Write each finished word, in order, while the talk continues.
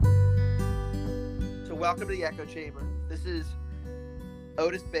welcome to the Echochamber. This is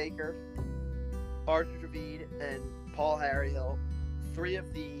Otis Baker, Arthur Dravid, and Paul Harryhill, three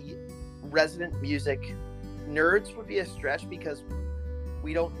of the resident music nerds would be a stretch because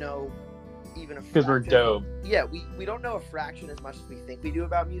we don't know even a fraction. Because we're dope. Yeah, we don't know a fraction as much as we think we do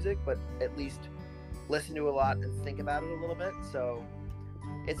about music, but at least listen to a lot and think about it a little bit. So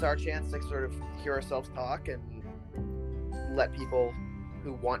it's our chance to sort of hear ourselves talk and let people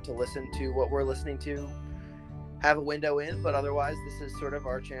who want to listen to what we're listening to have a window in, but otherwise this is sort of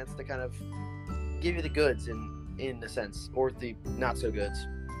our chance to kind of give you the goods in a sense, or the not so goods.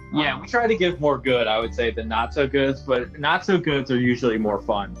 Yeah, we try to give more good, I would say, than not so goods, but not so goods are usually more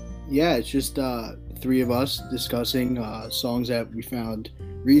fun. Yeah, it's just three of us discussing songs that we found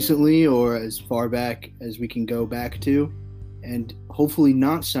recently or as far back as we can go back to, and hopefully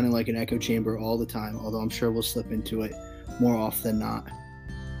not sounding like an echo chamber all the time, although I'm sure we'll slip into it more often than not.